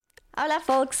Hola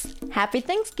folks! Happy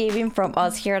Thanksgiving from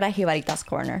us here at Jibaritas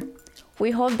Corner.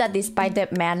 We hope that despite the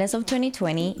madness of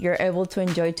 2020, you're able to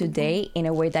enjoy today in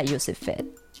a way that you see fit.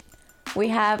 We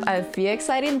have a few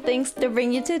exciting things to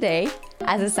bring you today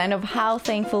as a sign of how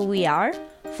thankful we are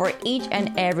for each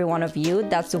and every one of you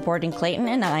that's supporting Clayton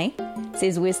and I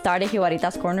since we started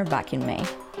Jibaritas Corner back in May.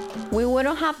 We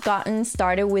wouldn't have gotten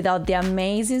started without the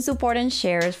amazing support and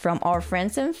shares from our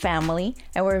friends and family,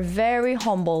 and we're very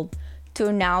humbled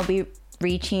to now be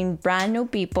reaching brand new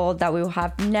people that we would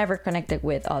have never connected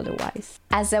with otherwise.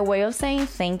 As a way of saying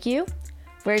thank you,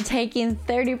 we're taking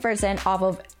 30% off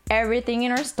of everything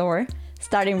in our store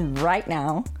starting right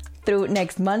now through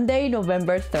next Monday,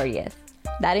 November 30th.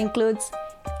 That includes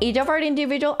each of our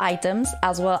individual items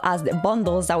as well as the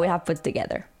bundles that we have put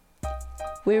together.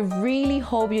 We really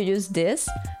hope you use this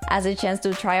as a chance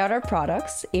to try out our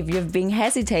products if you've been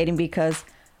hesitating because,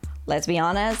 let's be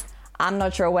honest, I'm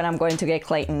not sure when I'm going to get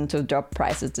Clayton to drop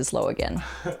prices this low again.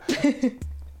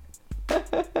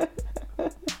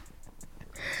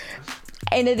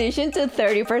 In addition to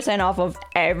 30% off of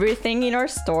everything in our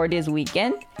store this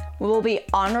weekend, we will be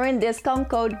honoring discount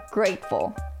code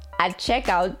GRATEFUL at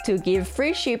checkout to give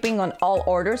free shipping on all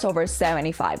orders over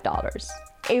 $75.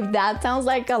 If that sounds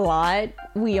like a lot,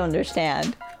 we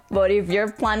understand. But if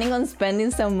you're planning on spending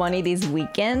some money this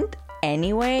weekend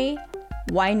anyway,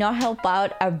 why not help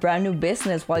out a brand new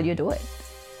business while you do it?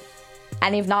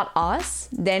 And if not us,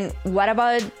 then what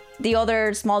about the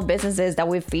other small businesses that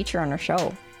we feature on our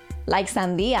show? Like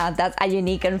Sandia, that's a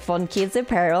unique and fun kids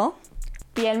apparel.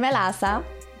 Piel Melaza,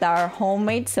 that are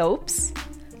homemade soaps.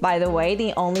 By the way,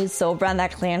 the only soap brand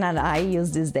that Clayton and I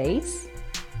use these days.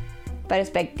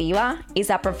 Perspectiva is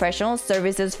a professional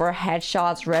services for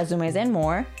headshots, resumes, and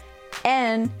more.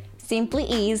 And Simply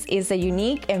Ease is a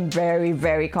unique and very,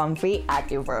 very comfy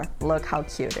activewear. Look how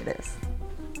cute it is.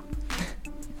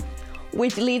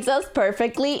 Which leads us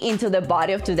perfectly into the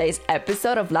body of today's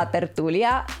episode of La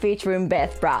Tertulia featuring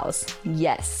Beth Browse.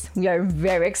 Yes, we are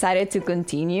very excited to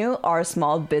continue our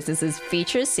small businesses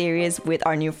feature series with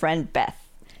our new friend Beth.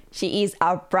 She is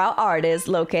a brow artist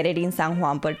located in San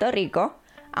Juan, Puerto Rico,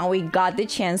 and we got the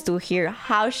chance to hear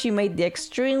how she made the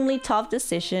extremely tough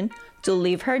decision to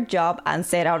leave her job and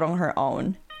set out on her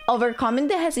own. Overcoming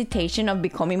the hesitation of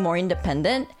becoming more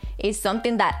independent is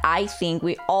something that I think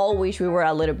we all wish we were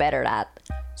a little better at.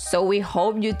 So we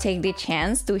hope you take the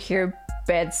chance to hear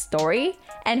Beth's story,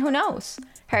 and who knows,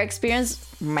 her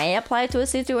experience may apply to a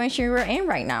situation we're in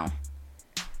right now.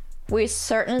 We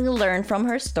certainly learned from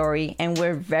her story, and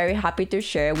we're very happy to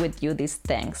share it with you this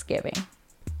Thanksgiving.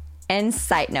 And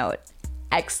side note,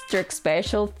 extra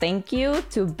special thank you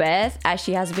to Beth as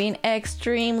she has been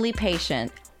extremely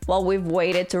patient while we've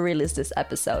waited to release this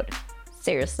episode.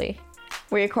 Seriously.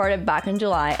 We recorded back in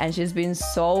July and she's been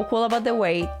so cool about the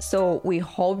wait, so we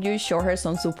hope you show her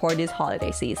some support this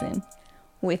holiday season.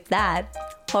 With that,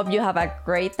 hope you have a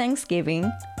great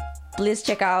Thanksgiving. Please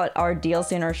check out our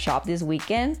deals in our shop this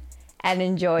weekend and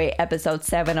enjoy episode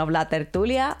 7 of La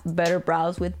Tertulia, Better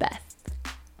Brows with Beth.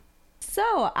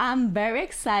 So I'm very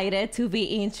excited to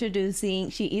be introducing,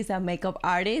 she is a makeup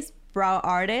artist, brow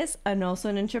artist, and also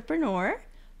an entrepreneur,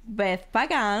 Beth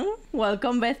Pagan.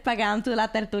 Welcome, Beth Pagan, to La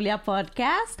Tertulia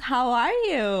podcast. How are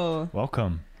you?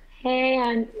 Welcome. Hey,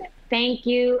 and thank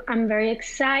you. I'm very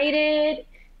excited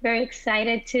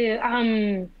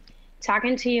to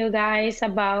talking to you guys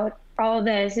about all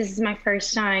this. This is my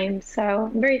first time, so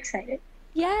I'm very excited.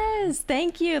 Yes,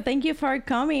 thank you. Thank you for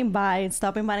coming by and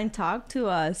stopping by and talk to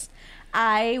us.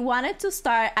 I wanted to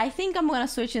start, I think I'm going to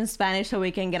switch in Spanish so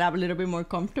we can get up a little bit more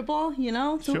comfortable, you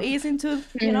know, to Sure. ease into,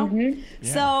 you know.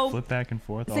 Yeah, So, flip back and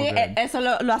forth all sí, good. eso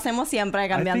lo hacemos siempre,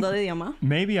 cambiando de idioma.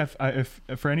 Maybe if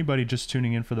for anybody just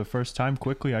tuning in for the first time,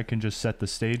 quickly I can just set the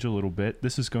stage a little bit.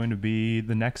 This is going to be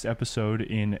the next episode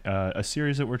in a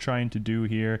series that we're trying to do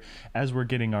here as we're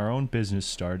getting our own business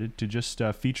started to just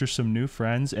feature some new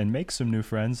friends and make some new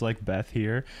friends like Beth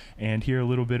here and hear a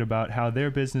little bit about how their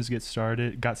business got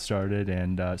started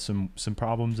and some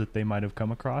problems that they might have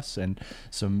come across and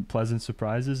some pleasant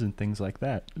surprises and things like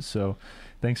that. So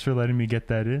thanks for letting me get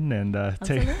that in and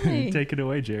take it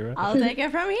away, Jaira. I'll take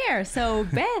it from here. So,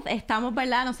 Beth, estamos,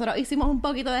 ¿verdad? Nosotros hicimos un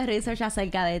poquito de research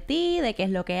acerca de ti, de qué es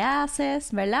lo que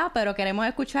haces, ¿verdad? Pero queremos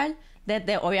escuchar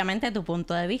desde, obviamente, tu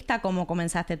punto de vista, cómo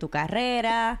comenzaste tu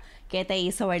carrera, qué te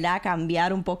hizo, ¿verdad?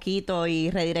 Cambiar un poquito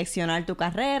y redireccionar tu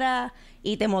carrera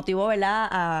y te motivó, ¿verdad?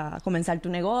 A comenzar tu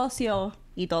negocio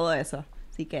y todo eso.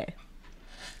 Así que,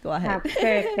 go ahead.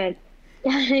 Perfect.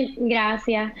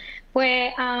 Gracias.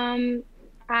 Pues,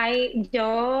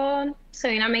 yo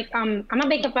soy I'm a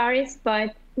makeup artist,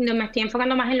 but no me estoy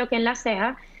enfocando más en lo que es la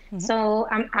ceja. So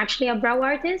I'm actually a brow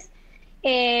artist.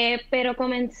 Pero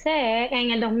comencé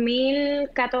en el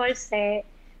 2014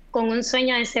 con un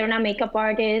sueño de ser una makeup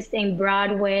artist en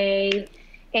Broadway,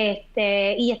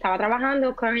 y estaba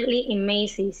trabajando currently en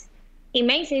Macy's. Y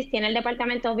Macy's tiene el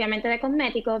departamento obviamente de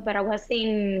cosméticos, pero I was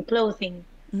in clothing.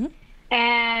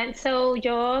 And so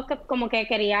yo como que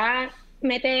quería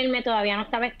meterme, todavía no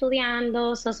estaba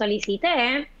estudiando, so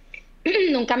solicité.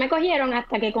 Nunca me cogieron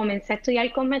hasta que comencé a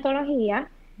estudiar cosmetología,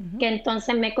 que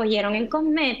entonces me cogieron en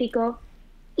cosméticos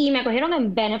y me cogieron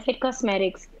en Benefit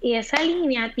Cosmetics. Y esa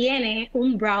línea tiene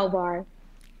un brow bar.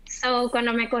 So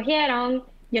cuando me cogieron,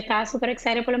 yo estaba súper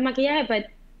excited por los maquillajes, but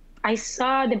I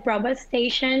saw the brow bar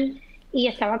station y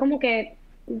estaba como que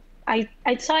I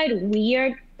saw it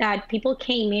weird that people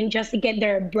came in just to get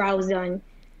their brows done.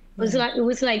 It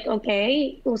was like,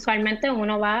 okay, usualmente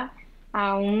uno va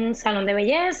a un salón de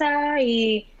belleza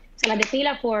y se las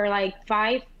depila for like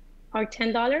 $5 or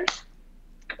 $10.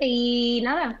 Y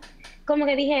nada, como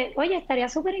que dije, oye, estaría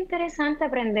súper interesante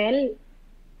aprender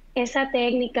esa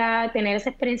técnica, tener esa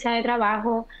experiencia de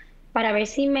trabajo para ver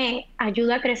si me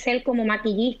ayuda a crecer como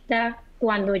maquillista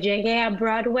cuando llegue a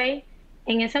Broadway.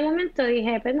 En ese momento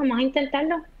dije, pues vamos a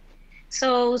intentarlo.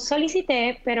 So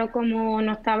solicité, pero como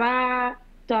no estaba,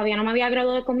 todavía no me había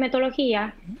graduado de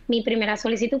cosmetología, mi primera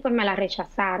solicitud pues me la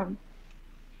rechazaron.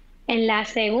 En la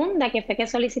segunda, que fue que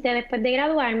solicité después de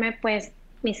graduarme, pues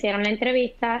me hicieron la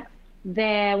entrevista.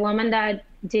 The woman that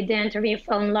did the interview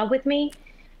fell in love with me.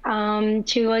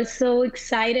 She was so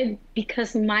excited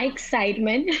because my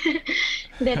excitement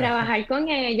de trabajar con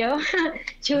ellos.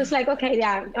 She was like, okay,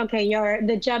 yeah, okay,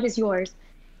 the job is yours.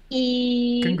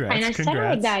 And I started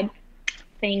like that.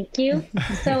 Thank you.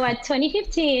 So at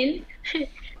 2015,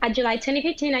 at July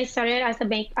 2015, I started as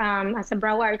a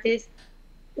brow artist.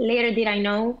 Later did I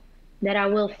know that I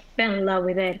will fall in love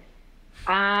with it.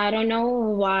 I don't know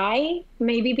why.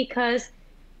 Maybe because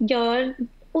yo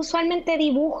usualmente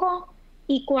dibujo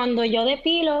y cuando yo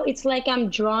depilo, it's like I'm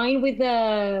drawing with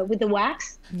the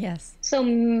wax. Yes. So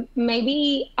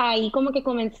maybe ahí como que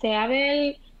comencé a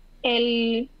ver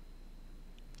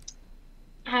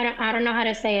I don't know how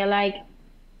to say it. Like,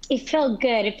 it felt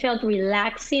good. It felt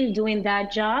relaxing doing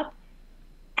that job.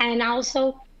 And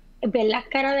also, ver las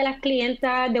caras de las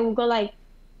clientas, they would go like,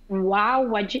 wow,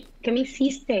 ¿qué me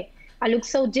hiciste? I look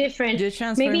so different. Your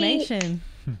transformation.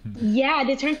 Maybe, yeah,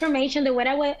 the transformation, the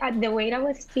way I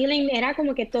was feeling, era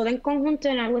como que todo en conjunto,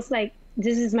 and I was like,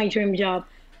 this is my dream job.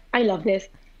 I love this.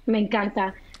 Me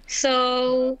encanta.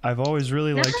 So I've always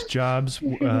really liked jobs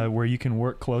where you can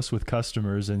work close with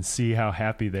customers and see how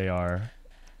happy they are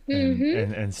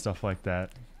and stuff like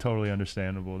that. Totally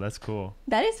understandable. That's cool.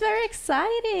 That is very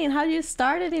exciting. How you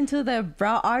started into the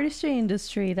brow artistry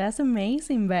industry. That's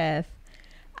amazing, Beth.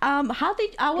 I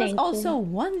was also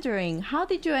wondering, how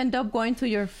did you end up going to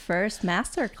your first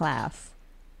master class?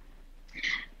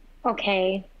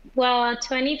 Okay. Well,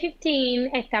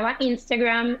 2015 estaba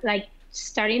Instagram like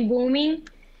starting booming.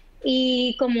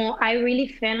 Y como I really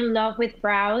fell in love with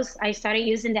brows, I started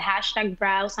using the hashtag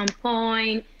brows on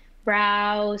point,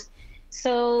 brows.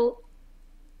 So,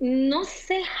 no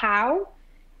sé how,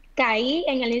 caí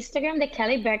en el Instagram de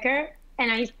Kelly Becker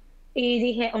y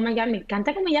dije, oh my God, me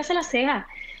encanta como ella se la ceja.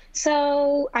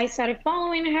 So, I started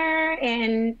following her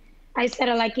and I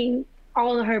started liking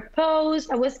all of her posts.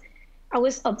 I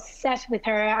was obsessed with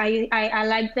her. I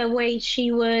liked the way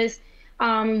she was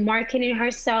marketing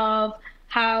herself,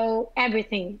 how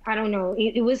everything, I don't know,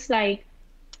 it was like,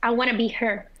 I want to be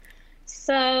her.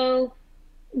 So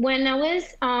when I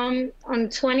was on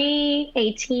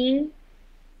 2018,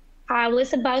 I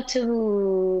was about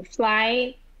to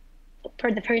fly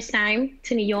for the first time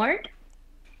to New York.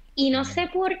 Y no sé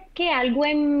por qué algo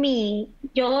en mí,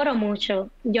 yo oro mucho,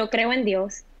 yo creo en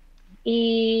Dios.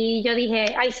 Y yo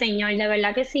dije, ay Señor, de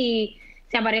verdad que si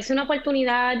aparece una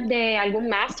oportunidad de algún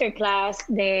masterclass,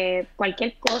 de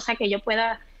cualquier cosa que yo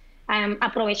pueda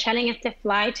aprovechar en este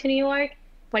flight to New York,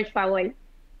 por favor.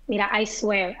 Mira, I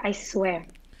swear,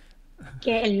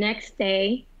 que el next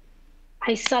day,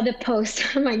 I saw the post,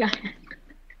 oh my God,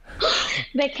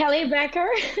 de Kelly Becker.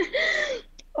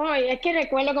 Oh, es que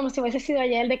recuerdo como si hubiese sido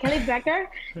ayer, de Kelly Becker.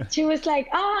 She was like,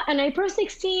 on April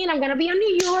 16, I'm going to be in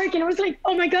New York. And I was like,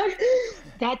 oh my God,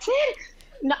 that's it?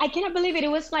 No, I cannot believe it. It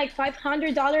was like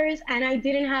 $500 and I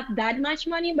didn't have that much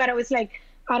money, but I was like,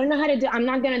 I don't know how to do, I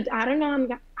don't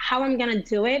know how I'm going to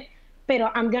do it, but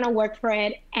I'm going to work for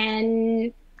it.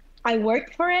 And I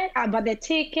worked for it. I bought the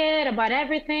ticket, I bought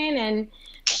everything. And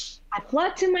I fly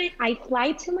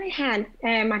to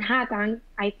Manhattan,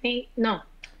 I think, no.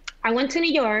 I went to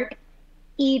New York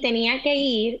y tenía que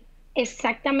ir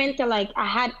exactamente like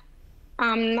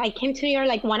I came to New York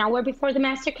like 1 hour before the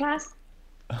masterclass.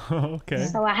 Okay.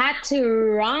 So I had to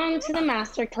run to the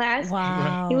master class.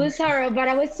 Wow. It was horrible, but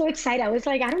I was so excited. I was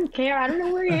like, I don't care. I don't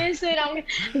know where is it.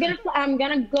 I'm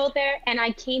gonna go there, and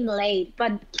I came late.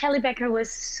 But Kelly Becker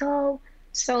was so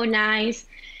nice,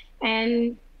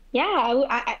 and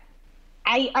yeah,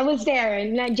 I was there,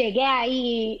 and llegué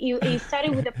ahí. It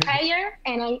started with a prayer,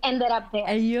 and I ended up there.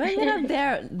 And you ended up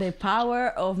there. The power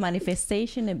of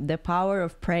manifestation, the power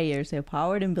of prayers, the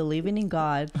power in believing in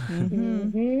God.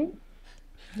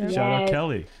 Shout out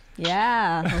Kelly.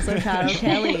 Yeah, also shout out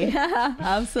Kelly.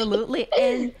 Absolutely.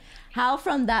 And how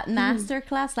from that master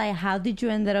class, like how did you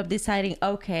end up deciding,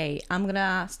 okay, I'm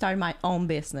gonna start my own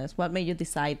business? What made you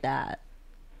decide that?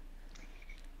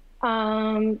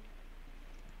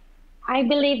 I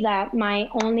believe that my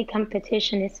only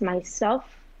competition is myself.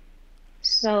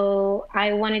 So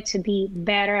I wanted to be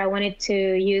better. I wanted to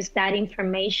use that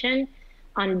information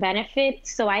on Benefit.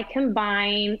 So I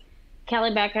combine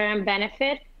Kelly Becker and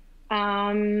Benefit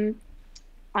on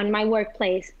my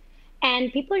workplace.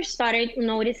 And people started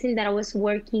noticing that I was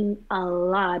working a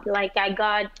lot. Like I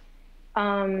got,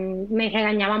 me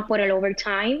regañaban por el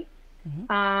overtime.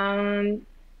 Me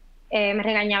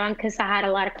regañaban because I had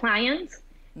a lot of clients.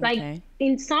 Like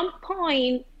in some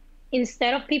point,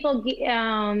 instead of people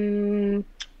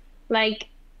like,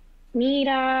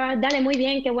 mira, dale muy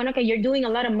bien, qué bueno que you're doing a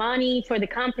lot of money for the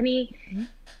company,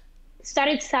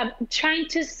 started trying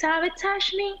to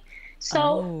sabotage me.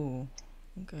 So,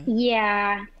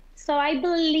 yeah. So I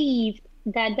believe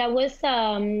that was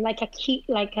like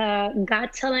a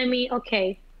God telling me,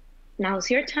 okay, now's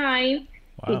your time.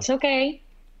 Wow. It's okay.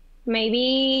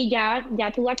 Maybe ya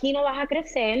tú aquí no vas a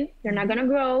crecer. You're not gonna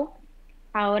grow.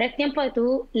 Ahora es tiempo de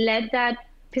tú let that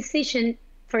position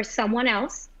for someone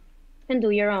else and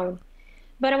do your own.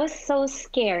 But I was so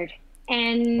scared,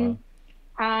 and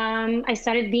I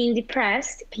started being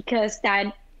depressed because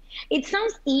it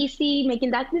sounds easy making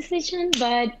that decision,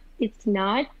 but it's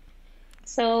not.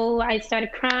 So I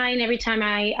started crying every time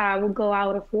I would go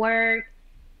out of work.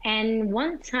 And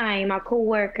one time a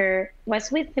coworker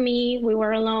was with me, we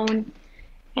were alone,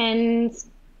 and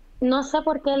no sé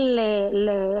por qué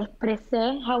le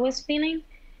expresé how I was feeling.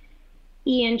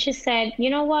 And she said, you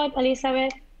know what,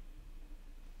 Elizabeth?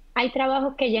 Hay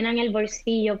trabajos que llenan el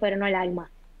bolsillo, pero no el alma.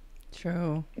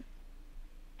 True.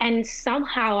 And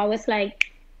somehow I was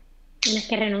like, tienes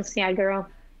que renunciar, girl.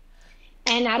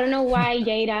 And I don't know why,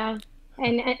 Jada,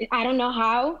 and I don't know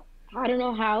how,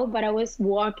 but I was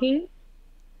walking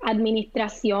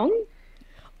administración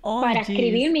para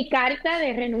escribir mi carta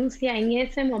de renuncia en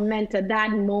ese momento, that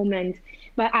moment.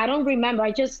 But I don't remember.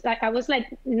 I was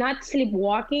like not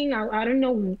sleepwalking. I don't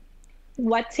know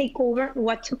what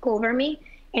took over me.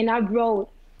 And I wrote,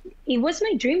 it was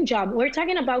my dream job. We're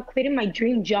talking about quitting my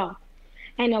dream job.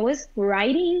 And I was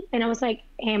writing, and I was like,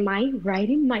 am I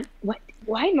writing what?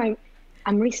 Why am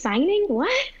I'm resigning?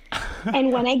 What?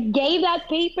 And when I gave that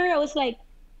paper, I was like,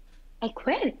 I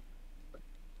quit.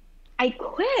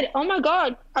 Oh my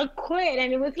God, I quit.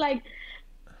 And it was like,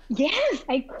 yes,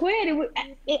 I quit.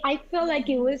 I felt like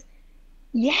it was,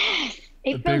 yes.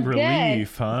 It felt big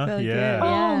relief, good. Huh? Yeah.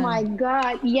 Oh my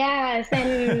God, yes.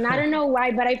 And I don't know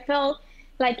why, but I felt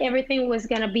like everything was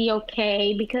going to be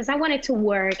okay because I wanted to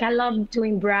work. I love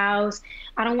doing brows.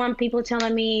 I don't want people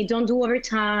telling me, don't do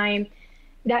overtime.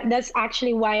 That's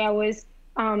actually why I was,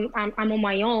 I'm on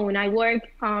my own. I work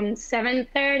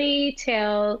 7:30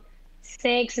 till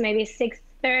 6, maybe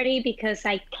 6:30 because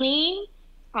I clean,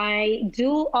 I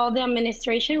do all the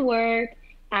administration work,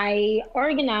 I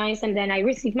organize, and then I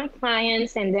receive my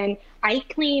clients, and then I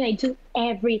clean, I do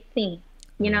everything,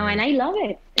 and I love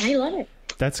it.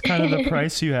 That's kind of the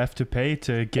price you have to pay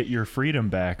to get your freedom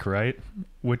back, right?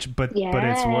 But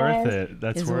it's worth it.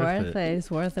 It's worth it.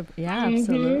 It's worth it. Yeah,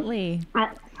 absolutely.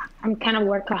 I'm kind of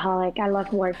workaholic. I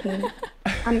love working.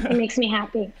 It makes me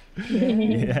happy.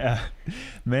 Yeah,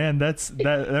 man, that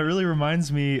really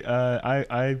reminds me.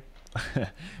 I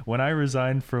when I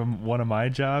resigned from one of my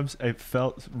jobs, it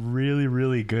felt really,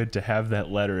 really good to have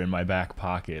that letter in my back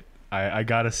pocket. I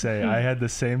gotta say, I had the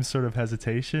same sort of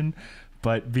hesitation,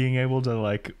 but being able to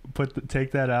like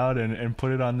take that out and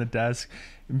put it on the desk,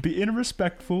 be in a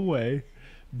respectful way.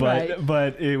 But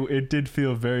it did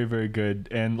feel very, very good.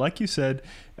 And like you said,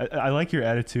 I like your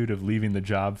attitude of leaving the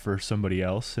job for somebody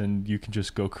else, and you can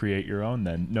just go create your own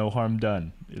then. No harm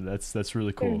done. That's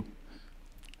really cool.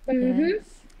 Yes.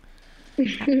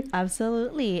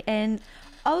 Absolutely. And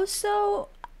also,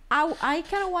 I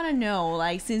kind of want to know,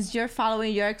 like, since you're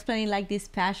explaining like this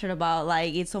passion about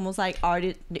like it's almost like art.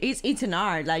 It's an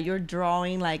art. Like you're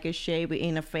drawing like a shape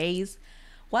in a face.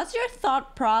 What's your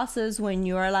thought process when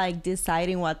you're like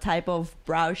deciding what type of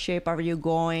brow shape are you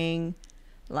going?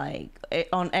 like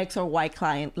on X or Y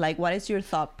client? Like, what is your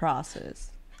thought process?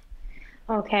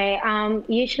 Okay.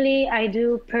 Usually I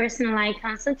do personalized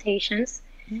consultations.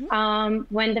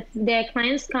 When the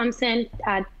clients comes in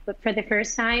for the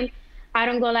first time, I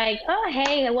don't go like, oh,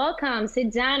 hey, welcome,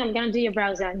 sit down, I'm gonna do your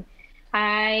brows on.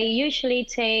 I usually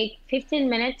take 15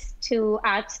 minutes to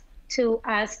ask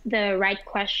the right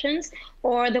questions,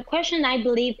 or the question I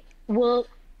believe will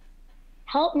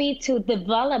help me to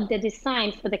develop the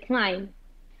design for the client.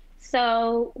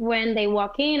 So when they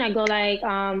walk in, I go like,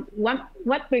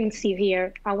 what brings you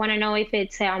here? I want to know if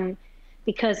it's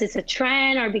because it's a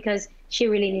trend or because she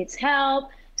really needs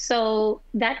help. So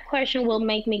that question will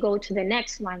make me go to the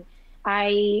next one.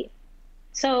 I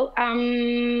so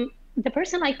the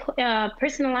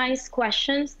personalized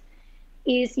questions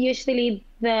is usually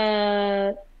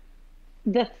the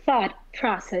thought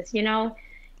process, you know.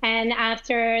 And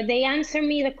after they answer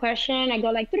me the question, I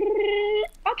go like,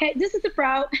 okay, this is the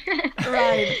brow.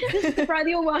 Right. This is the brow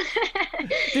you want.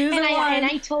 This is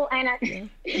the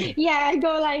Yeah, I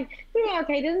go like, yeah,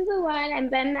 okay, this is the one.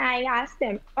 And then I ask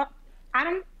them,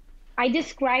 I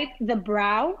describe the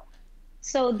brow.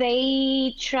 So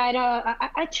they try to,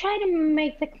 I try to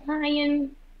make the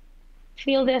client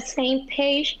feel the same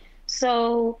page.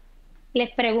 So les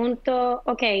pregunto,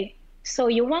 okay, so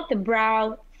you want the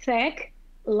brow thick,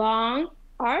 long,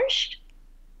 arched?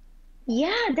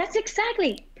 Yeah, that's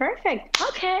exactly perfect.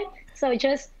 Okay, so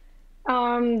just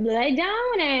lay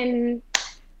down and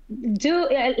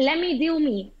let me do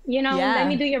me. You know, Yeah. let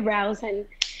me do your brows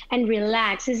and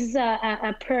relax. This is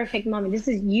a perfect moment. This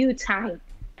is you time.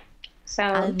 So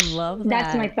I love that.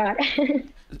 that's my thought.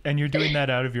 And you're doing that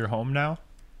out of your home now?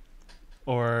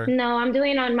 Or No, I'm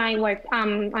doing on my work.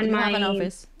 On You my have an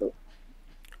office.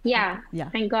 Yeah, Yeah.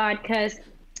 thank God, because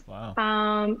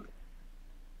wow.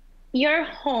 your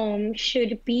home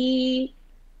should be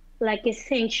like a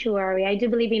sanctuary. I do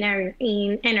believe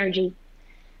in energy.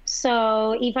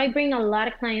 So if I bring a lot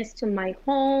of clients to my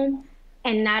home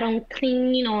and I don't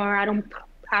clean or I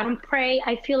don't pray,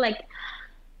 I feel like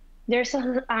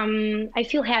I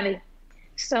feel heavy.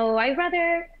 So I'd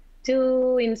rather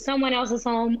do in someone else's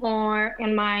home or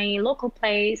in my local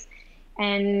place.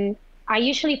 And I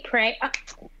usually pray.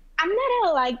 I'm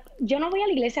not like, yo no voy a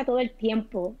la iglesia todo el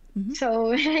tiempo.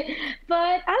 So,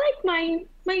 but I like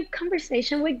my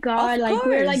conversation with God. Of like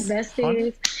we're like course.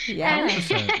 besties. Yeah.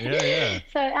 100%. Yeah.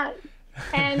 So,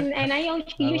 and I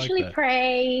usually that.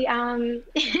 pray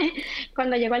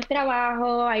cuando llego al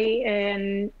trabajo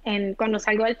and cuando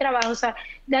salgo del trabajo. So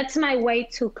that's my way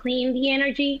to clean the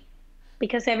energy,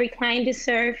 because every client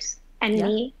deserves, and Yeah.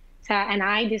 me, so, and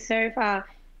I deserve a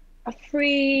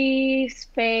free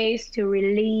space to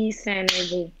release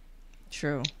energy.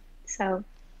 True. So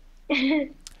I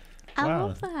Wow.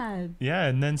 love that. Yeah,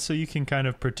 and then so you can kind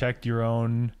of protect your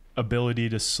own ability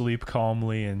to sleep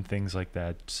calmly and things like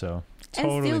that. So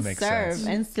totally and makes still serve sense.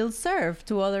 and still serve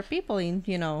to other people in,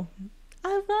 you know.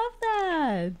 I love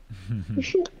that.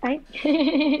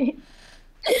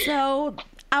 So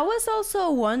I was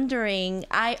also wondering,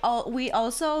 we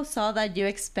also saw that you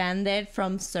expanded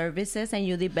from services and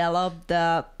you developed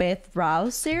the Beth Brow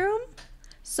serum.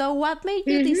 So what made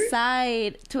you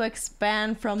decide to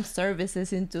expand from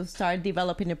services into start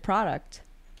developing a product?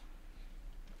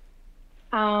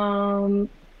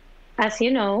 As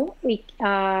you know,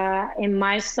 en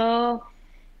marzo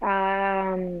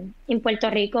en Puerto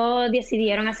Rico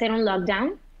decidieron hacer un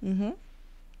lockdown.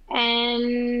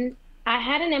 And I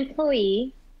had an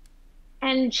employee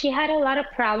and she had a lot of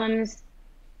problems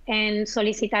en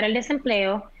solicitar el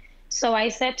desempleo. So I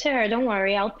said to her, don't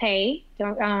worry, I'll pay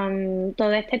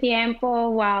todo este tiempo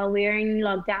while we're in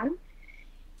lockdown.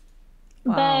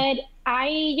 Wow. But I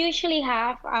usually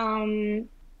have,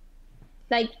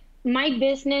 like, my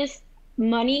business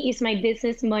money is my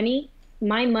business money.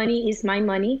 My money is my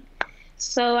money.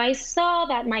 So I saw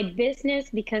that my business,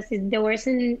 because there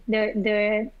wasn't, no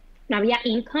había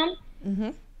income,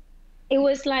 it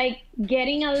was like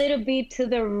getting a little bit to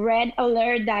the red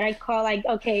alert that I call like,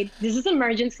 okay, this is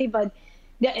emergency, but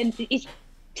it's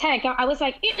tech. I was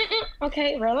like,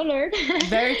 okay, red alert.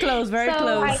 Very close, very So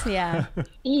close. Yeah.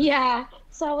 Yeah.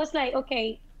 So I was like,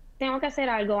 okay, tengo que hacer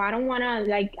algo. I don't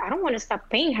want to stop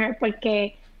paying her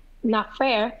porque not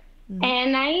fair.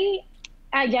 And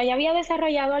ya había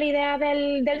desarrollado la idea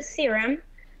del serum,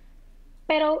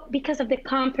 pero because of the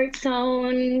comfort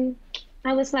zone,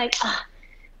 I was like,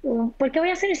 ¿por qué voy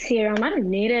a hacer el serum? I don't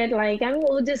need it. Like, I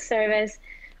will do service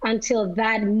until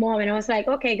that moment. I was like,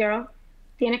 okay, girl,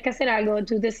 tienes que hacer algo.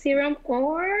 Do the serum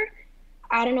or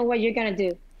I don't know what you're going to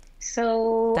do.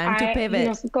 So Time to pivot.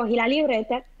 Cogí la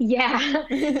libreta. Yeah.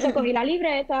 So cogí la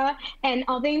libreta and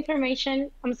all the information.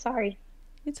 I'm sorry.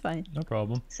 It's fine. No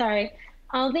problem. Sorry.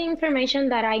 All the information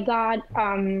that I got,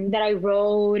 that I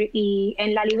wrote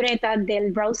en la libreta del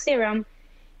brow serum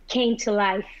came to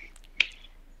life.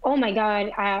 Oh my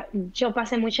God. Yo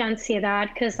pasé mucha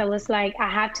ansiedad because I was like, I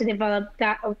have to develop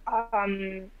that,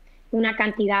 una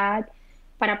cantidad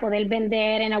para poder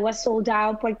vender, and I was sold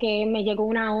out porque me llegó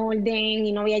una orden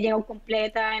y no había llegado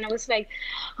completa, and I was like,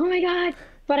 oh my God.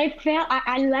 But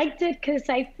I liked it because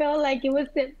I felt like it was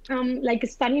like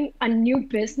starting a new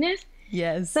business.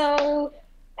 Yes. So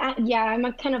yeah, I'm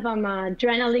a kind of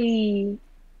adrenaline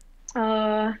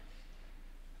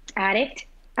addict.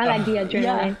 I like the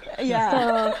adrenaline. Yeah.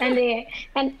 So, and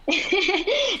and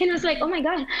it was like, oh my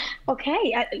God,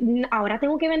 okay, ahora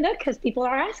tengo que vender because people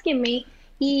are asking me.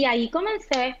 Y ahí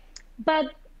comencé.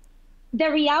 But the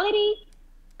reality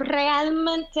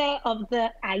realmente of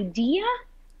the idea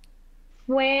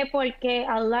fue porque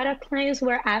a lot of clients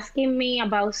were asking me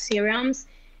about serums,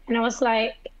 and I was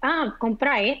like,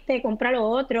 compra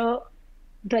lo otro.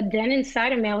 But then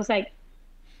inside of me, I was like,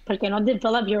 ¿por qué no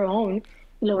develop your own?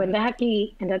 Lo vendes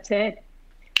aquí, and that's it.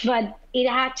 But it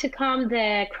had to come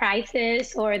the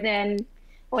crisis or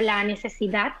la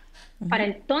necesidad para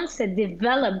entonces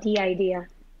develop the idea.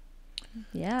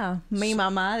 Yeah. Mi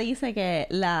mamá dice que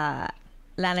la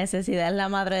necesidad es la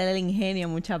madre del ingenio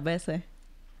muchas veces.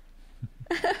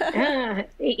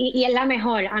 Y es la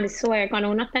mejor, I swear. Cuando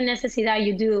uno está en necesidad,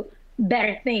 you do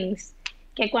better things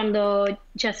que cuando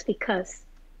just because.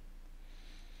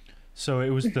 So it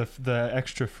was the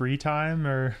extra free time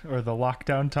or the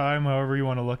lockdown time, however you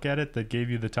want to look at it, that gave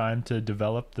you the time to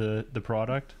develop the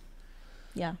product?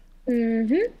 Yeah.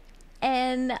 Mm-hmm.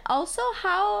 And also,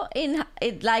 how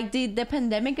did the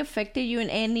pandemic affected you in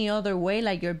any other way,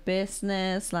 like your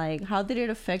business? Like, how did it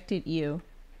affected you?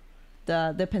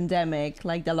 The pandemic,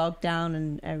 like the lockdown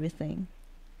and everything.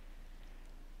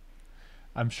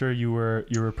 I'm sure you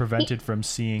were prevented from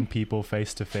seeing people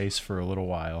face to face for a little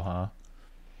while, huh?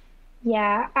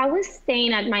 Yeah, I was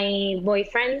staying at my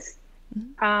boyfriend's,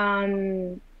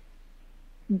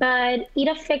 but it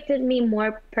affected me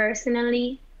more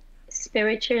personally,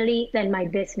 spiritually than my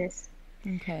business.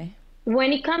 Okay.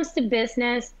 When it comes to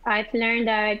business, I've learned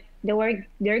that there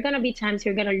are gonna be times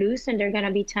you're gonna lose, and there are gonna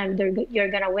be times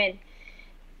you're gonna win,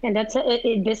 and that's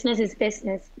business is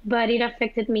business. But it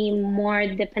affected me more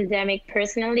the pandemic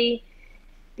personally,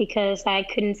 because I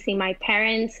couldn't see my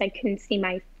parents, I couldn't see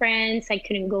my friends, I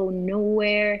couldn't go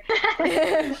nowhere.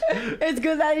 It's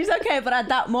good that it's okay, but at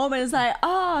that moment it's like,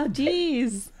 oh,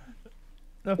 geez.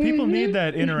 No, people need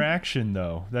that interaction,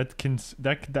 though.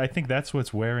 I think that's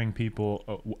what's wearing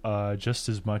people just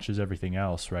as much as everything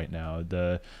else right now.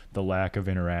 The lack of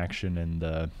interaction and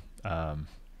the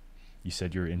you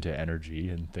said you're into energy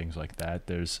and things like that.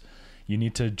 You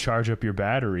need to charge up your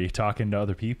battery talking to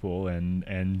other people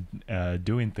and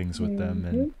doing things with them.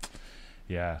 And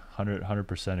yeah,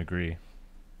 100% agree.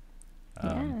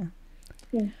 Yeah.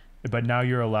 But now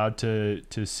you're allowed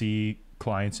to see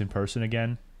clients in person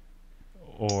again,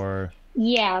 or?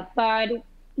 Yeah, but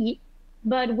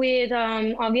with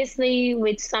obviously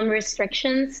with some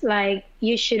restrictions, like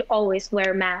you should always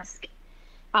wear a mask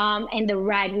in the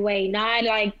right way, not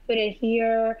like put it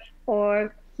here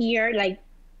or here, like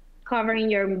covering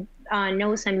your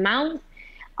nose and mouth.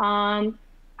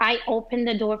 I open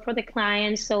the door for the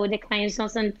client so the client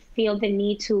doesn't feel the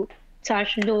need to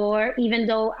touch the door, even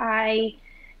though I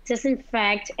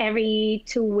disinfect every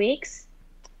 2 weeks.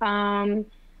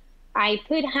 I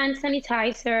put hand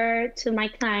sanitizer to my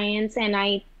clients and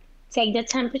I take the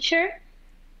temperature.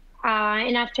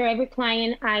 And after every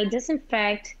client, I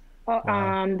disinfect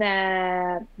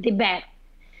the bed.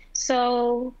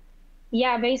 So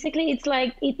yeah, basically it's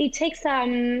like it takes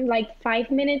like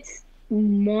 5 minutes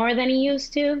more than it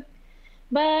used to,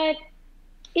 but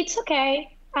it's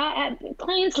okay.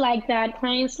 Clients like that.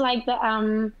 Clients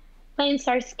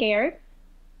are scared.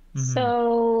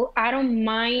 So I don't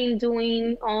mind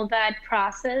doing all that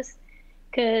process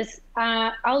because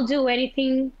I'll do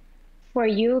anything for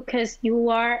you because you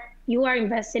are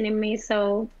investing in me.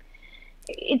 So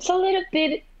it's a little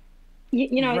bit,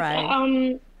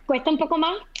 right. Cuesta un poco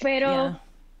más, pero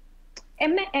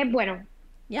es bueno.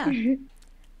 Yeah,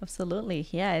 absolutely.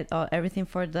 Yeah, everything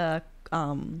for the,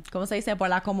 ¿cómo se dice? Por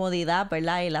la comodidad,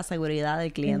 ¿verdad? Y la seguridad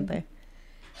del cliente.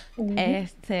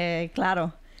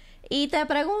 Claro. Y te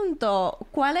pregunto,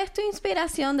 ¿cuál es tu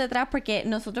inspiración detrás? Porque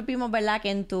nosotros vimos, ¿verdad?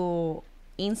 Que en tu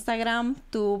Instagram,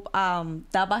 tú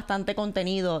das bastante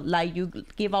contenido. Like, you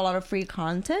give a lot of free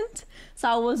content. So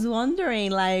I was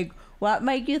wondering, like, what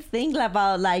made you think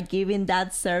about, like, giving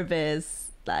that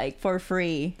service, like, for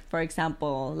free, for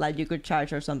example? Like, you could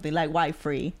charge or something. Like, why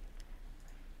free?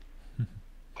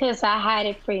 Because I had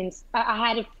it free. I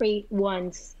had it free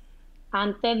once.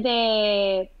 Antes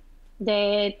de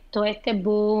todo este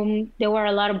boom, there were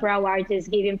a lot of brow artists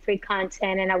giving free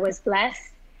content, and I was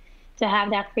blessed to have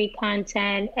that free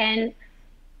content. And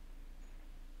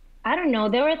I don't know,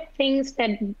 there were things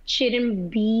that shouldn't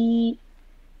be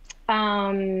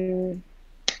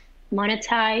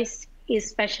monetized,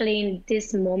 especially in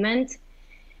this moment.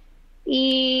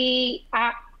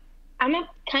 I'm a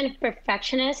kind of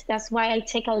perfectionist. That's why I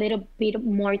take a little bit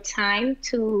more time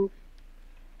to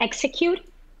execute.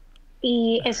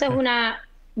 Y eso es una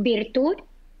virtud,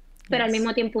 pero al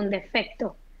mismo tiempo un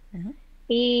defecto.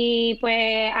 Y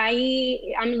pues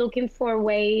ahí I'm looking for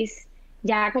ways.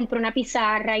 Ya compré una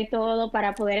pizarra y todo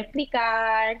para poder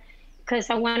explicar, because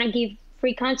I want to give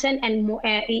free content and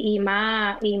y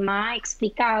más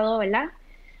explicado, ¿verdad?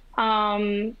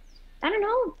 I don't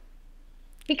know,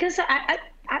 because I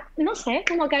no sé,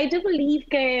 como que I do believe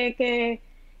que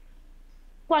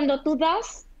cuando tú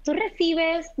das, tú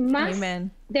recibes más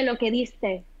Amen. de lo que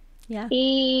diste. Yeah.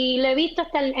 Y lo he visto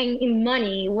hasta in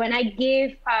money. When I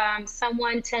give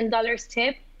someone $10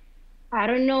 tip, I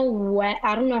don't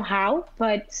know how,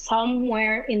 but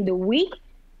somewhere in the week,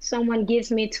 someone gives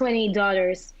me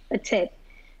 $20 a tip.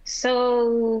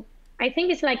 So I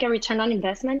think it's like a return on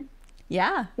investment.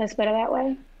 Yeah. Let's put it that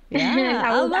way. Yeah.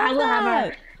 I love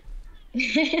that.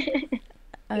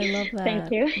 I love that. Thank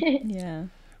you. Yeah.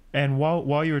 And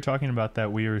while you were talking about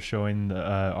that, we were showing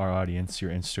our audience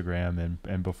your Instagram,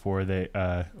 and before they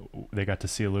got to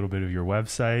see a little bit of your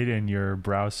website and your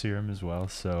brow serum as well.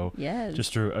 So yes.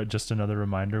 just another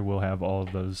reminder, we'll have all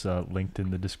of those linked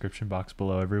in the description box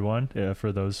below, everyone,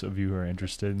 for those of you who are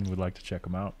interested and would like to check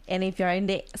them out. And if you're in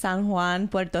the San Juan,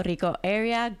 Puerto Rico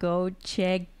area, go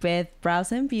check Beth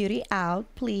Brows and Beauty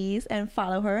out, please, and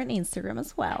follow her on Instagram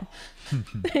as well.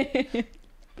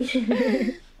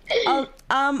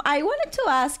 I wanted to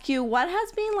ask you, what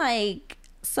has been like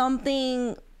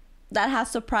something that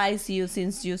has surprised you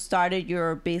since you started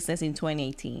your business in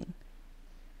 2018?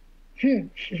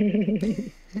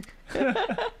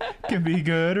 Can be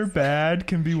good or bad,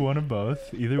 can be one of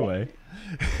both, either way.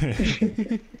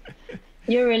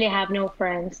 You really have no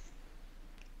friends,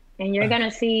 and you're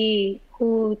gonna see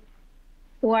who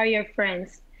are your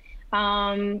friends.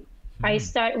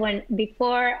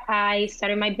 Before I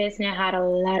started my business, I had a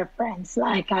lot of friends,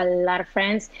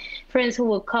 friends who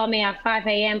would call me at 5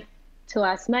 a.m. to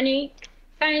ask money,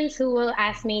 friends who will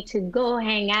ask me to go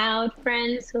hang out,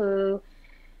 friends who,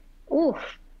 we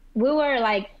were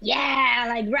like, yeah,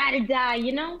 like ride or die,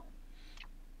 you know?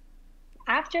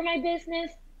 After my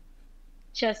business,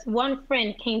 just one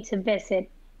friend came to visit.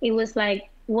 It was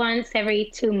like once every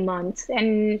 2 months,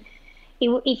 and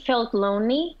it felt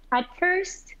lonely at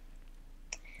first.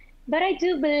 But I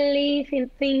do believe in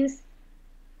things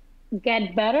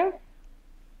get better.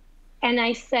 And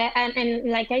I said, and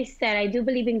like I said, I do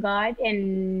believe in God,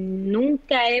 and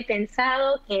nunca he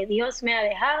pensado que Dios me ha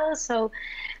dejado. So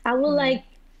I will like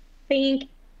think,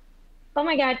 oh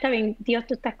my God, está bien, Dios,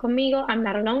 tú estás conmigo. I'm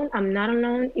not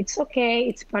alone. It's okay.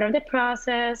 It's part of the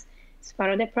process.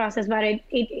 But the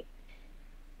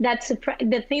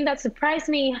thing that surprised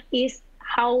me is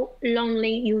how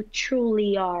lonely you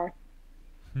truly are.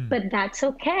 But that's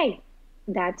okay.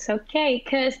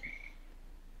 Because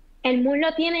el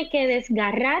mundo tiene que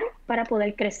desgarrar para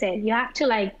poder crecer. You have to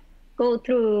like go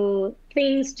through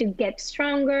things to get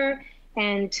stronger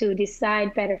and to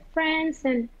decide better friends,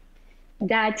 and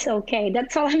that's okay.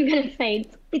 That's all I'm gonna say.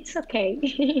 It's okay.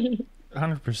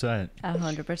 100%.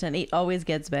 100%. It always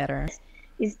gets better.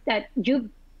 Is that you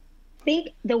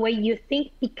think the way you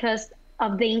think because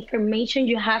of the information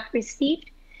you have received,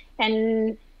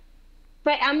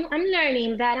 but I'm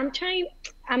learning that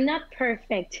I'm not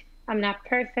perfect,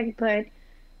 but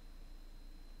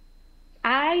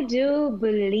I do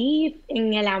believe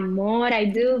in el amor. I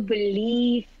do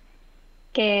believe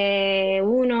que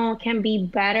uno can be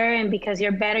better, and because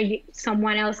you're better,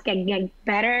 someone else can get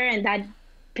better, and that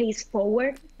pays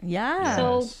forward. Yeah.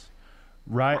 So,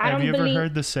 have you ever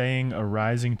heard the saying, a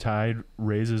rising tide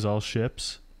raises all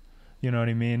ships? You know what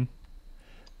I mean?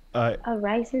 A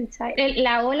rising tide.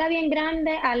 La ola bien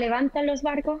grande levanta los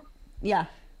barcos. Yeah.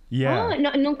 Yeah. Oh,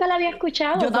 no, nunca la había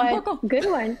escuchado. Yo tampoco. Good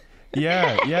one.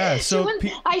 Yeah. So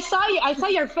I saw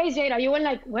your face, Jada. You were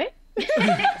like, what?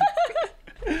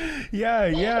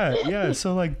 Yeah.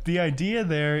 So like the idea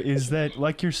there is that,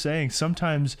 like you're saying,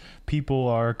 sometimes people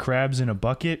are crabs in a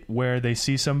bucket where they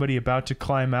see somebody about to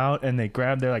climb out and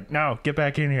they're like, no, get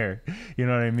back in here. You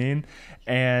know what I mean?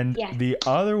 And the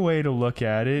other way to look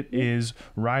at it is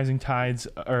rising tides,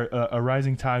 or a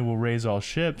rising tide will raise all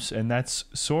ships. And that's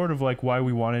sort of like why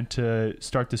we wanted to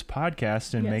start this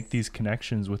podcast and make these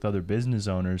connections with other business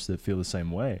owners that feel the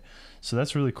same way. So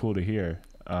that's really cool to hear.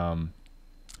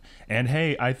 And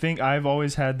hey, I think I've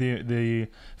always had the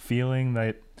feeling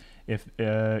that if,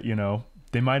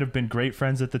 they might have been great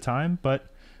friends at the time,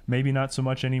 but maybe not so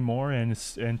much anymore, and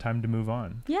it's time to move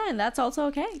on. Yeah, and that's also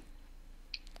okay.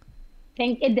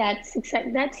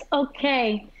 That's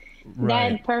okay.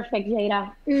 Right. That's perfect,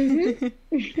 Jada.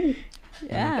 Mm-hmm.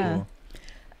 Yeah.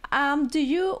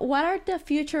 Cool. What are the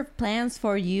future plans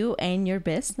for you and your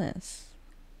business?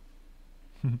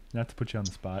 Not to put you on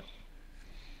the spot.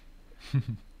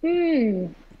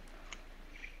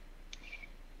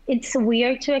 It's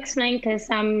weird to explain because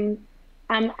I'm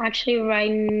actually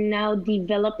right now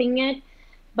developing it,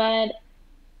 but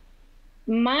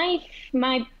my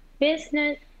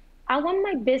business, I want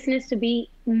my business to be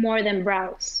more than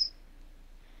browse,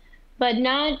 but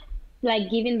not like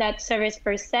giving that service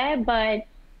per se, but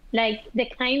like the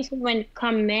clients when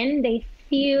come in, they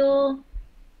feel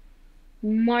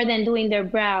more than doing their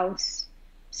brows.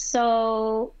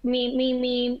 So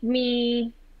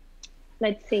me,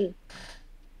 let's see.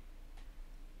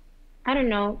 I don't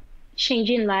know,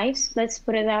 changing lives, let's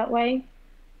put it that way.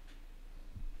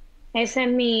 Ese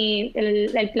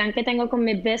es el plan que tengo con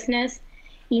mi business,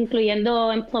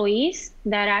 incluyendo employees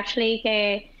that actually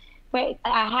I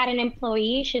had an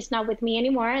employee, she's not with me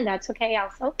anymore, and that's okay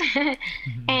also.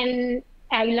 And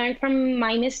I learned from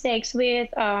my mistakes with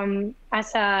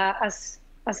as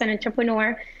an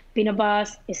entrepreneur. Being a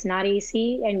boss is not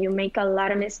easy, and you make a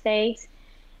lot of mistakes.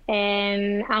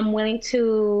 And I'm willing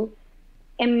to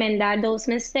enmendar those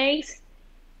mistakes.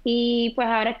 Y pues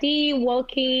ahora estoy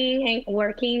working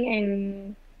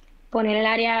en poner el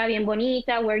área bien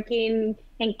bonita, working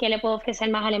en qué le puedo ofrecer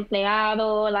más al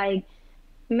empleado, like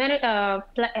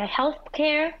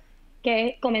healthcare,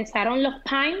 que comenzaron los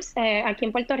Times, aquí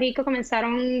en Puerto Rico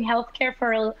comenzaron healthcare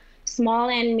for small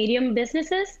and medium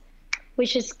businesses,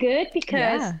 which is good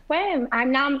because, well,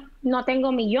 no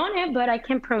tengo millones, but I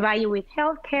can provide you with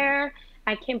healthcare.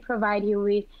 I can provide you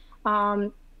with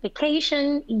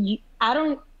vacation.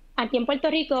 Aquí en Puerto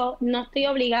Rico no estoy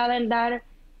obligada a dar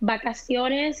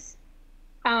vacaciones.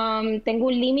 Tengo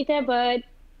un límite, but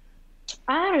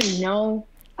I don't know.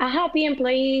 A happy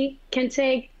employee can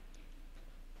take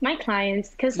my clients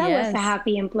because I was a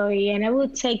happy employee and I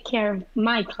would take care of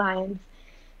my clients.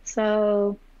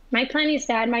 So my plan is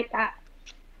that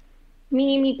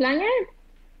mi plan es,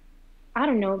 I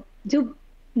don't know, do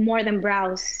more than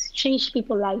browse, change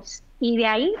people's lives. Y de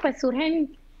ahí pues surgen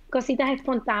cositas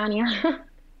espontáneas.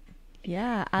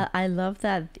 Yeah, I love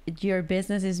that your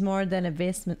business is more than a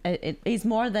business. It is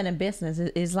more than a business.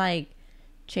 It's like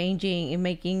changing and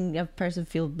making a person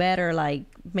feel better, like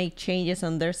make changes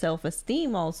on their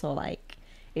self-esteem also. Like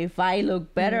if I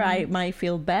look better, I might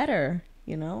feel better,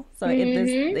 So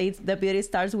the beauty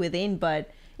starts within,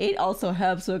 but it also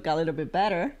helps look a little bit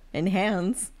better,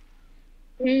 enhance.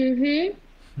 And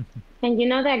you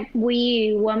know that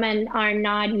we women are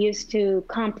not used to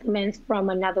compliments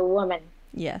from another woman.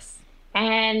 Yes.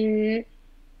 And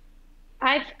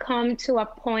I've come to a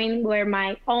point where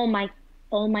all my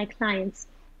clients,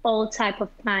 all type of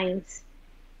clients,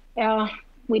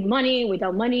 with money,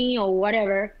 without money, or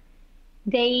whatever,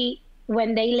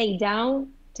 when they lay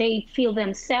down, they feel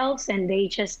themselves and they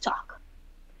just talk.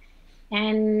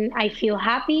 And I feel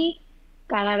happy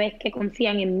cada vez que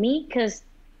confían en mí, because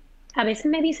a veces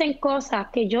me dicen cosas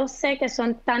que yo sé que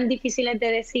son tan difíciles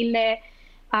de decirle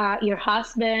a your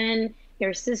husband,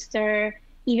 your sister,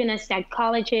 even a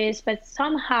psychologist, but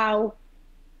somehow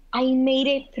I made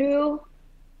it through,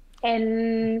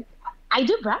 and I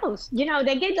do brows.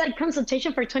 They get like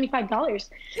consultation for $25.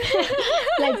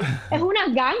 Like, es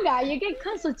una ganga. You get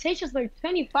consultations for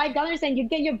 $25 and you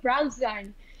get your brows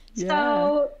done. Yeah.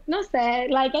 So, no sé,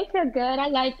 like I feel good.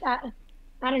 I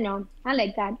don't know. I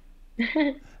like that.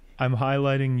 I'm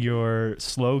highlighting your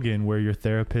slogan where your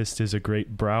therapist is a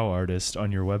great brow artist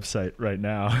on your website right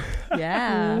now.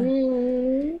 Yeah.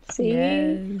 See?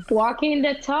 Yes. Walking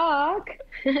the talk.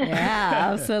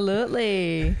 Yeah,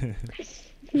 absolutely.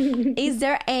 Is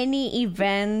there any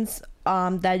events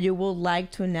that you would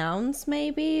like to announce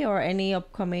maybe, or any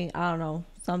upcoming, I don't know,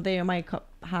 something you might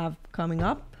have coming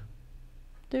up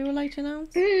that you would like to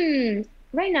announce?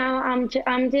 Right now,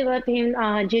 I'm developing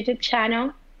a YouTube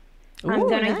channel. I'm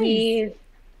gonna give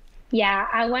yeah,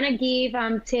 I want to give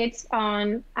tips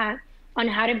on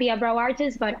how to be a brow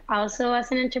artist, but also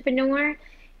as an entrepreneur,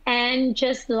 and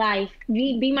just life.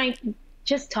 Be my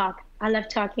just talk. I love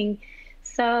talking,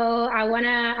 so I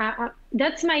wanna.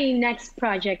 That's my next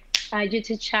project,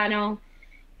 YouTube channel,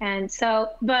 and so.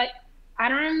 But I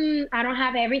don't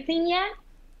have everything yet,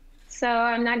 so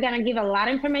I'm not gonna give a lot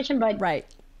of information. But Right.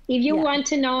 if you want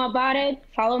to know about it,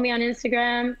 follow me on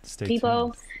Instagram, Stay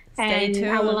people. tuned. And Stay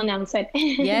I will tuned. announce it.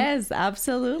 Yes,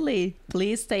 absolutely.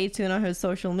 Please stay tuned on her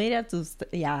social media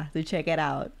to check it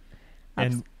out.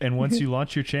 And once you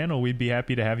launch your channel, we'd be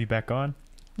happy to have you back on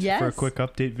Yes. for a quick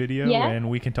update video, Yeah. and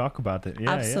we can talk about it.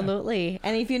 Yeah, Absolutely.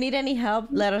 And if you need any help,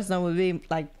 let us know. We'll be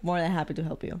like more than happy to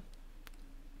help you.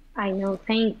 I know,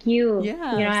 thank you.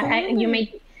 Yeah, You know,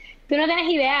 absolutely. tú no tienes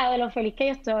idea de lo feliz que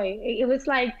yo estoy. It was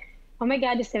like, oh my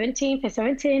God, the 17th, the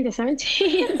 17th, the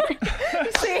 17th.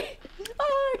 Sí.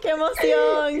 ¡Ay, qué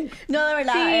emoción! No, de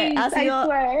verdad, Sí, ha I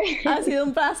swear. sido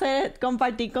un placer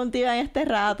compartir contigo en este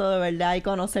rato, de verdad, y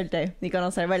conocerte, y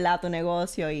conocer, ¿verdad?, tu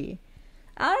negocio, y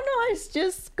I don't know, it's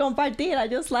just compartir. I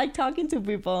just like talking to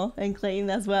people, and Clayton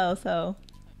as well, so.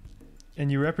 And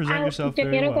you represent yourself Yo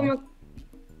very quiero well. como...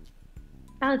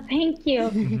 Oh, thank you.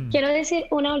 Quiero decir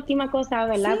una última cosa,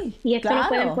 ¿verdad? Sí, Y esto claro. lo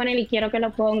pueden poner y quiero que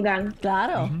lo pongan.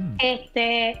 Claro.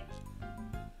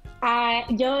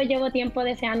 Yo llevo tiempo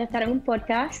deseando estar en un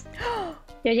podcast.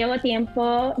 Yo llevo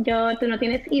tiempo, tú no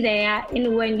tienes idea.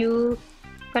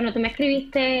 Cuando tú me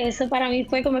escribiste, eso para mí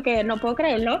fue como que no puedo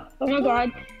creerlo. Oh my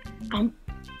God, I'm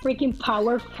freaking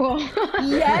powerful.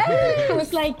 Yes. It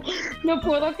was like, no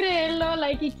puedo creerlo.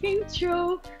 Like it came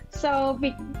true. So,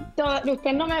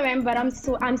 ustedes no me ven, but I'm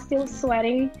still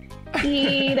sweating.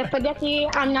 Y después de aquí,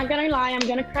 I'm not gonna lie, I'm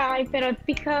gonna cry, pero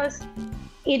because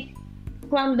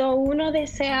cuando uno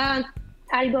desea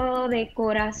algo de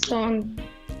corazón,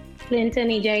 Clinton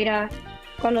y Jada,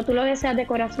 cuando tú lo deseas de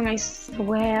corazón, I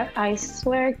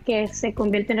swear que se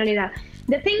convierte en realidad.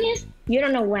 The thing is, you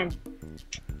don't know when.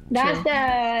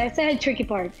 Ese es el tricky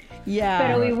part. Yeah.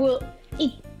 Pero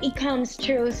it comes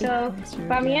true. So, comes true,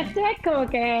 para mí yeah. esto es como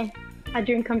que a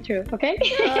dream come true, okay?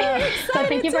 So Excited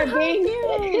thank you to for have being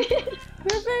you.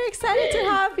 We're very excited to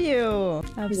have you.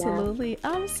 Absolutely.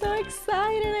 I'm so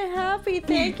excited and happy.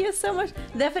 Thank you so much.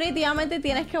 Definitivamente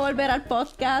tienes que volver al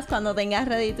podcast cuando tengas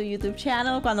ready tu YouTube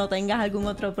channel, cuando tengas algún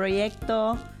otro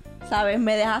proyecto. ¿Sabes?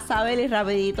 Me dejas saber y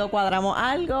rapidito cuadramos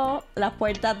algo. Las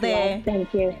puertas Yeah,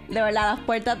 thank you. de verdad, las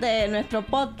puertas de nuestro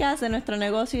podcast, de nuestro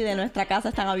negocio y de nuestra casa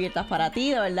están abiertas para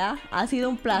ti, de verdad. Ha sido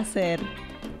un placer.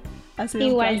 Ha sido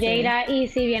Igual, un placer. Jada, y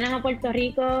si vienes a Puerto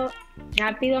Rico,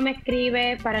 rápido me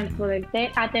escribe para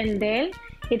poderte atender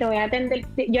y te voy a atender.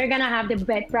 You're gonna have the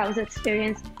Beth Browse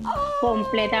experience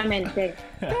completamente.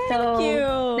 So,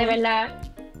 you. de verdad,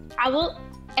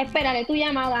 esperaré tu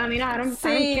llamada. I mean, I don't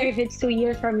care if it's 2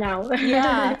 years from now.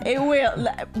 Yeah, it will.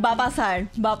 Va a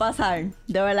pasar.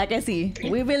 De verdad que sí.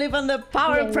 We believe in the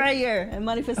power of Yes. prayer and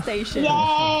manifestation.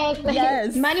 Yes.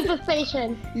 Yes.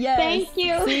 Manifestation. Yes. Thank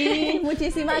you. Sí,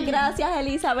 muchísimas gracias,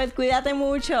 Elizabeth. Cuídate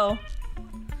mucho.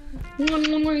 It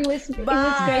was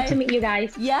Bye. great to meet you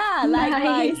guys. Yeah, Bye.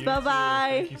 likewise. You too. Bye-bye.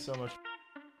 Thank you so much.